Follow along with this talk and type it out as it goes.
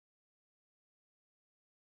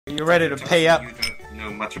Are you ready to pay up? You don't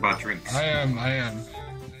know much about drinks. I am.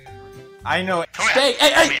 I know it. Stay!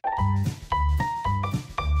 Hey!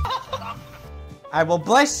 I will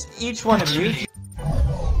bless each one of you.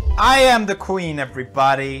 I am the queen,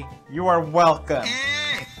 everybody. You are welcome.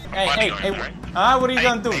 Hey, what are you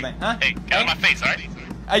gonna do then, huh? Hey, get out of my face,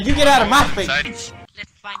 alright? You get out of my face.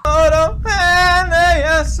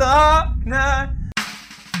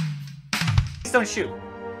 Please don't shoot.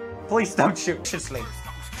 Please don't shoot. Seriously.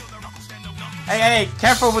 Hey,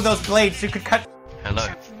 careful with those blades. You could cut. Hello.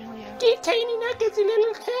 Get tiny nuggets, a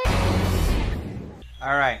little cat.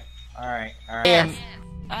 Alright. Yes.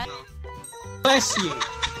 Bless you.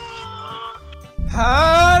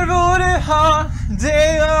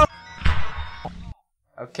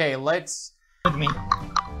 Okay, let's. With me.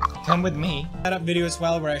 Come with me. Set up video as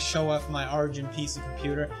well where I show off my Origin PC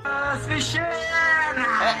computer.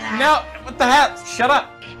 No! What the hell? Shut up!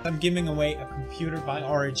 I'm giving away a computer by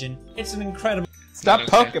Origin. It's an incredible. Stop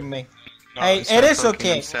poking me. No, hey, it is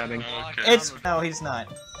okay. It's. No, he's not.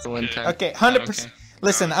 Okay, 100%.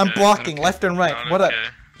 Listen, I'm blocking left and right. What up?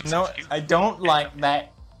 No, I don't like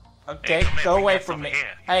that. Okay, go away from me.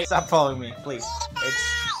 Hey, stop following me, please.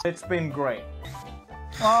 It's been great.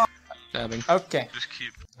 Oh. Okay.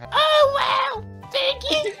 Oh wow! Thank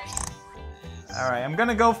you! Alright, I'm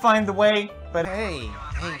gonna go find the way, but hey.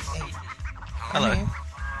 Hello.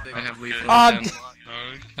 I have leave. Oh,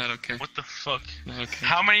 Not okay. What the fuck? Okay.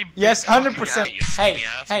 How many? yes, 100%.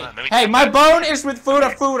 Hey, my bone is with food or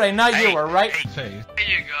food, and not you, alright? There you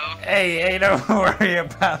go. Hey, don't worry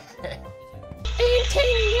about that. Hey,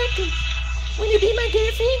 Tiny Knuckles! Will you be my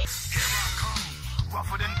girlfriend?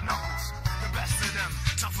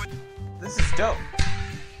 This is dope.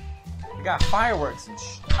 We got fireworks and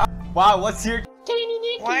shit. Oh, wow, what's your Tiny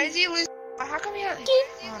Knuckles! Why is he losing? How come he has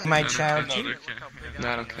my child?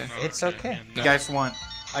 Not okay. It's okay. You guys want?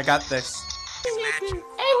 I got this.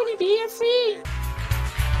 I want to be your friend!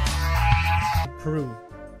 Prove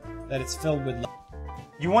that it's filled with love.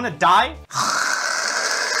 You want to die?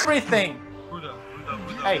 Everything.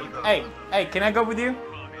 Hey, can I go with you?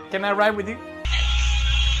 Can I ride with you?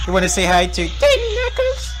 You want to say hi to Tiny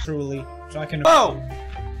Knuckles? Truly, so I can. Oh!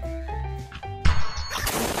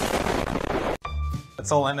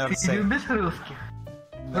 That's all I know to say.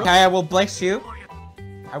 Okay, I will bless you.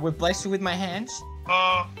 I will bless you with my hands.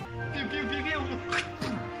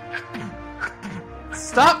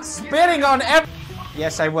 Stop spitting on every.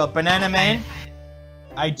 Yes, I will. Banana Man.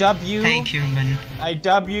 I dub you. Thank you, man. I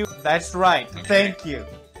dub you. That's right. Thank you.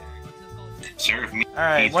 Serve me.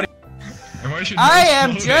 Alright, what? I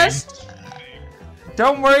am just.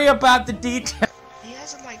 Don't worry about the details. He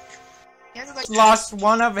hasn't like. Lost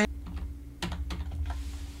one of his.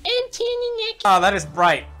 And Tiny Knuckles! Oh, that is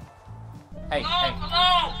bright. Hey.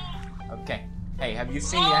 Okay. Hey, have you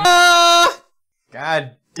seen the?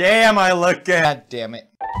 God damn, I look good. God damn it.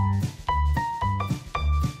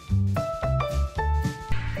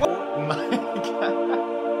 Oh my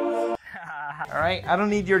god. Alright, I don't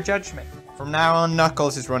need your judgment. From now on,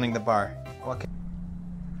 Knuckles is running the bar. Okay.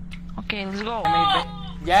 Okay, let's go.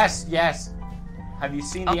 Yes. Have you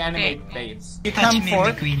seen the anime babes? You come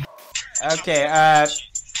forth. Okay,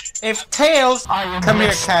 if Tails, come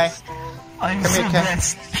here, Kai. Come here, Kai.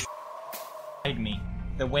 Inside me.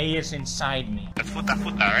 The way is inside me.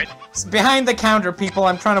 Alright? It's behind the counter, people.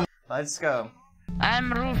 I'm trying to. Let's go.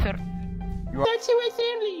 I'm Ruther. That's my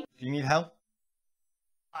family. Do you need help?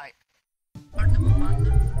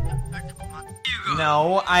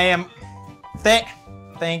 No, I am.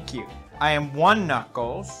 Thank you. I am one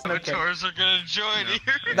Knuckles. Okay. Tours are gonna join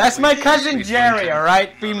here. That's my cousin Jerry,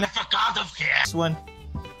 alright? This one.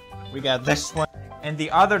 We got this one. And the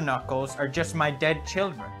other Knuckles are just my dead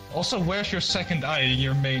children. Also, where's your second eye in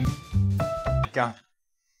your main? God.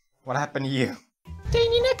 What happened to you?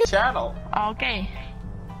 Tiny Knuckles. Channel. Okay.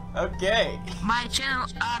 Okay. My channel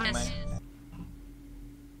is.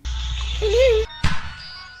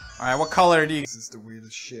 Alright, what color do you? This is the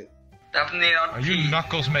weirdest shit. Are you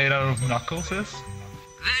Knuckles made out of Knuckles?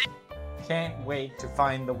 Can't wait to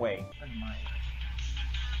find the way. Come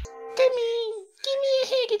in. Give me a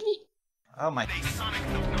Higgly. Oh my.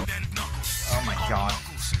 Oh my god.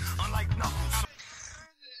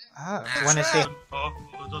 Ah, wanna see?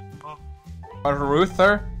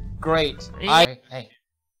 Ruther? Great. Hey.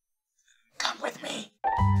 Come with me.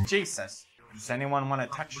 Jesus. Does anyone want to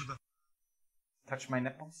touch my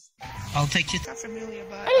nipples? I'll take you. I sound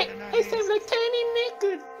like Tiny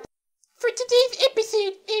Knuckles. For today's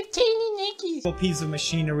episode of Tiny Knuckles. A piece of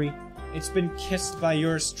machinery. It's been kissed by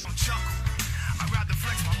yours.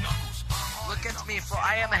 Look at me, for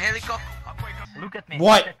I am a helicopter. Look at me.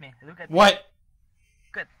 What? Look at me. Look at me. What?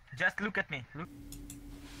 Good. Just look at me. Look.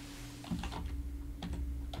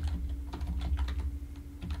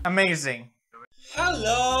 Amazing.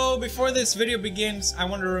 Hello! Before this video begins, I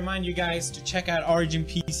want to remind you guys to check out Origin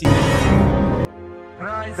PC.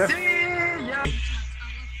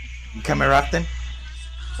 You come here often?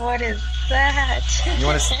 What is that? You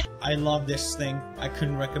want to? I love this thing. I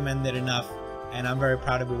couldn't recommend it enough, and I'm very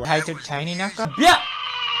proud to be working. Hi to Tiny Knuckle. Yeah.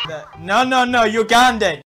 No,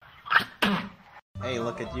 Ugandan. Hey,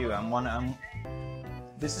 look at you.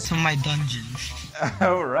 This is my dungeon.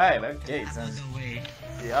 All right. Okay. Sounds.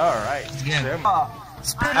 Yeah, all right. Yeah.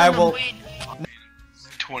 I will.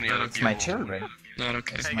 20 out of It's my children. Not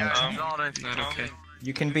okay. It's my children. Not okay.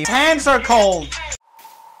 You can be. Hands are cold.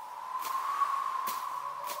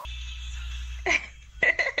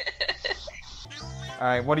 All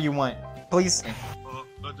right. What do you want? Please.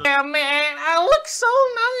 Yeah, man. I look so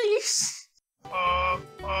nice.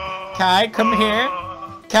 Kai, come here.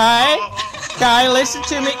 Kai, listen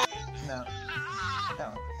to me.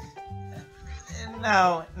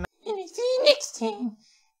 No. And see you next time.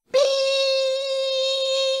 Beep.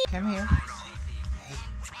 Come here.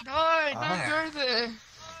 No, don't go there.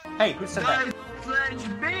 Hey, who said that?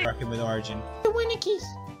 Working with Origin. I want a kiss.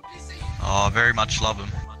 Oh, very much love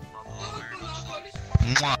him.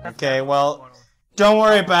 Okay, well, don't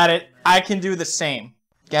worry about it. I can do the same.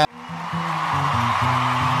 Yeah.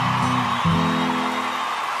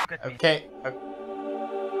 Okay.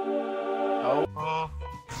 Oh.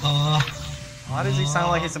 Why does he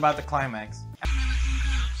sound like he's about to climax?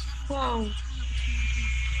 Whoa.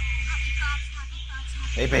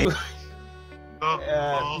 Hey, babe.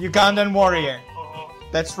 Ugandan warrior.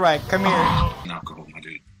 That's right. Come here. Not cool, my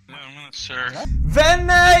dude. Sir.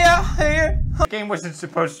 Venaya here. The game wasn't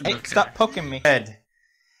supposed to be. Hey, stop poking me. Head.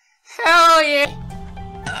 Hell yeah.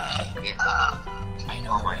 I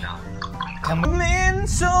know why not. Come in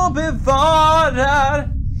so before.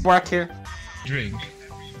 Work here. Drink.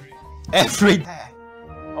 Every day.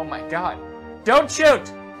 Oh my god. Don't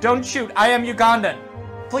shoot! Don't shoot! I am Ugandan.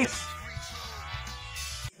 Please.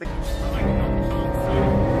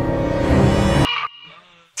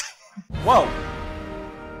 Whoa!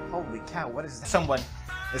 Holy cow, what is that? Someone.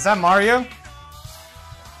 Is that Mario?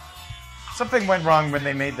 Something went wrong when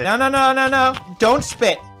they made this. No. Don't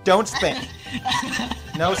spit. Don't spit.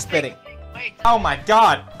 No spitting. Oh my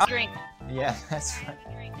god. Drink. Yeah, that's right.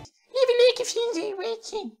 Leave a like if you enjoy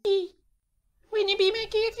watching. Wanna be my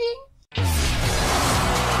girlfriend?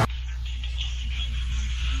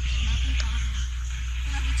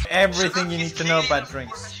 Everything you need to know about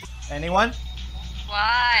drinks. Anyone?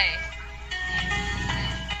 Why?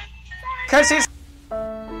 Cause he's.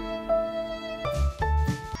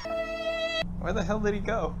 Where the hell did he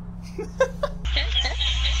go?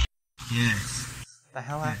 Yes. The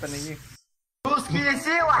hell happened to you?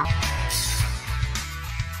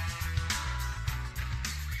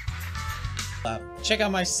 Check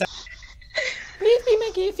out my set. Please be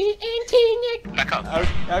my girlfriend and Tina. Back up.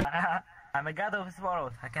 I'm a god of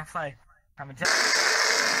swallows. I can fly. I'm a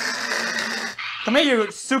Come here, you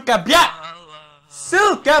Sukabya!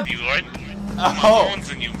 Suka! You right? Oh.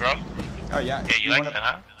 One's in you, bro. Oh yeah. Yeah, you like that,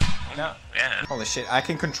 huh? No. Yeah. Holy shit! I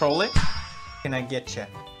can control it. Can I get you?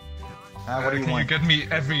 What do you Can want? you get me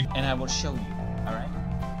every... And I will show you. All right.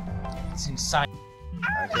 It's inside.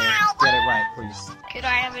 Okay. Get it right, please. Could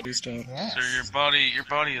I have a Yes. So your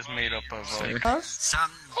body is made up of Hey,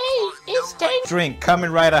 it's time. Drink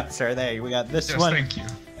coming right up, sir. There, we got this Yes, one. thank you.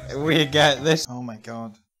 We got this. Oh my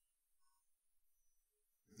god.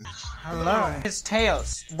 Hello. His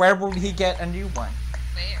tails. Where will he get a new one?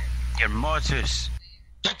 Your mortis.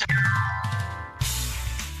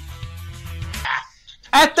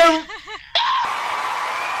 At the.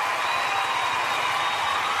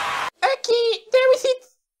 Okay, there was it.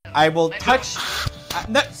 I will touch.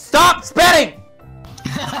 No, stop spitting!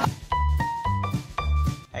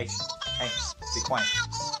 Hey, be quiet.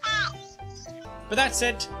 But that's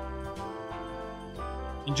it.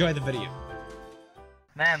 Enjoy the video.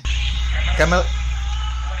 Man. Come on.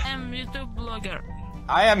 I'm YouTube blogger.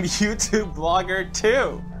 I am YouTube blogger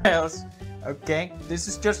too. Else. Okay, this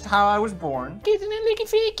is just how I was born. Because I'm looking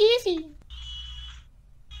for a girlfriend.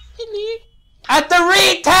 Hello. At the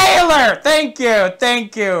retailer! Thank you.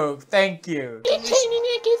 Hey, Tiny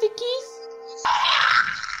Neck is a kiss.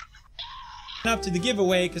 Up to the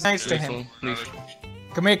giveaway because thanks to him.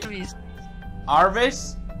 Come here,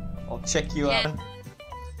 Arvis. I'll check you out.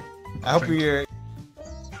 I hope you're.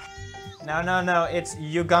 No. It's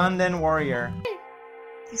Ugandan warrior.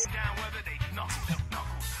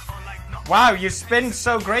 Wow, you spin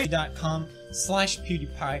so great.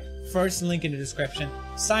 .com/PewDiePie. First link in the description.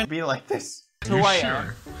 Sign. Be like this. Who I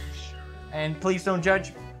am. And please don't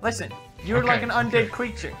judge. Listen, you're like an undead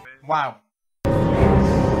creature. Wow.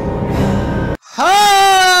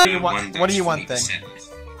 What do you want then?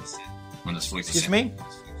 When there's 40%. Excuse me?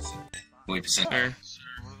 40%.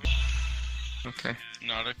 Okay.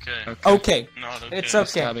 Not okay. Okay. Not okay. It's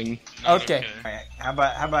okay. Not Okay. Alright,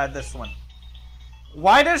 how about this one?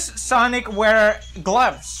 Why does Sonic wear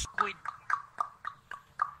gloves?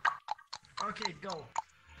 Okay, go.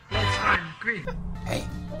 Let's run, green. Hey.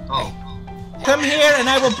 Oh. Come here and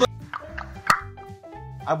I will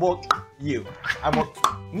you. I will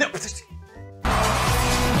no.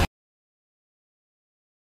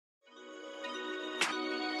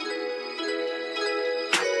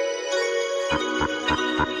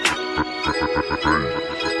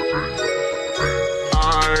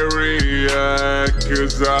 I react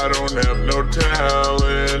cause I don't have no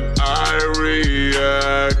talent. I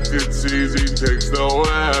react, it's easy, takes no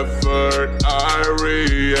effort. I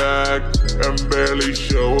react and barely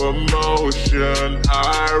show emotion.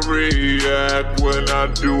 I react, when I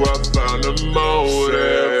do I found a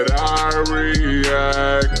motive. I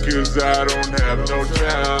react cause I don't have no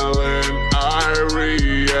talent. I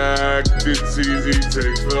react, it's easy,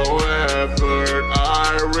 takes no effort.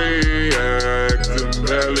 I react and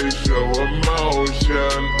barely show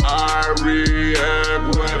emotion. I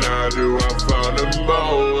react, when I do I found a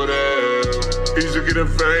motive. Easy getting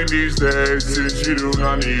fame these days since you do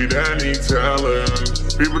not need any talent.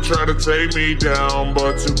 People try to take me down,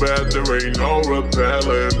 but too bad there ain't no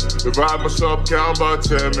repellent. Divide myself, count by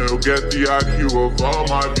 10, it'll get the IQ of all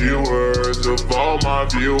my viewers. Of all my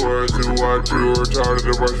viewers who are too retarded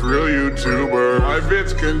to watch real YouTubers. My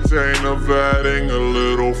vids contain of adding a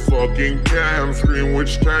little fucking cam screen,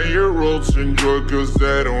 which 10-year-olds enjoy cause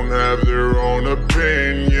they don't have their own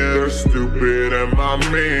opinion. They're stupid and my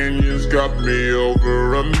minions got me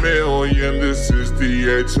over 1 million. This is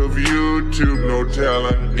the age of YouTube, no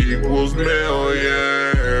talent equals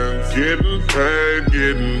millions. Getting paid,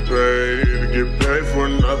 get paid for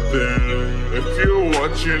nothing. If you're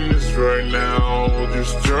watching this right now,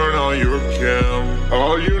 just turn on your cam.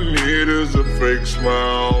 All you need is a fake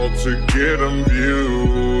smile to get them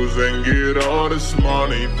views and get all this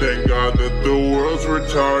money. Thank God that the world's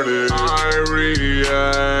retarded. I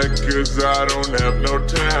react cause I don't have no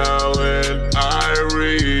talent. I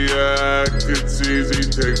react, it's easy,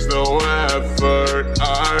 takes no effort.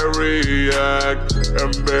 I react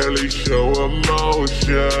and barely show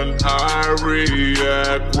emotion. I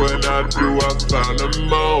react, when I do I found a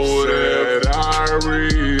motive. I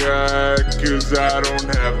react cause I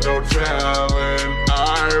don't have no talent.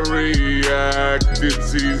 I react,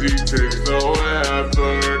 it's easy, takes no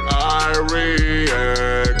effort. I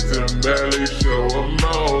react and barely show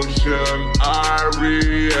emotion. I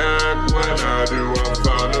react, when I do I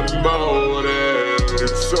found a motive.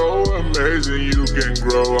 It's so amazing you can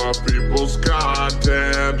grow up people's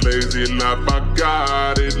content. Lazy life, I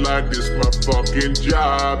got it like this my fucking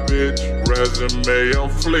job, bitch. Resume on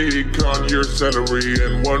fleek, on your salary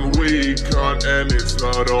in 1 week, cunt. And it's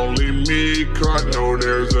not only me, cunt. No,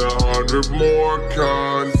 there's 100 more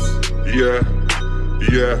cunts.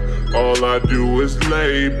 Yeah, all I do is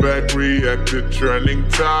lay back, react to trending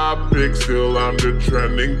topics. Still I'm the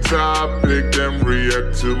trending topic. Then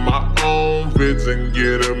react to my own vids and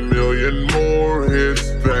get 1 million more hits.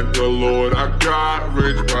 Thank the Lord I got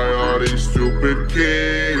rich by all these stupid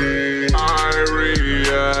kids. I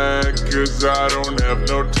react cause I don't have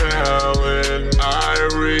no talent. I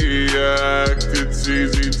react, it's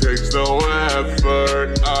easy, takes no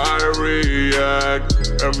effort. I react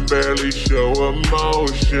and barely show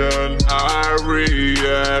emotion. I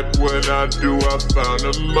react, when I do I found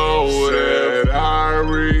a motive. I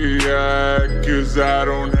react cause I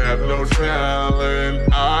don't have no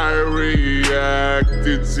talent. I react,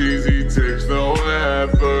 it's easy, takes no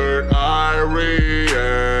effort. I react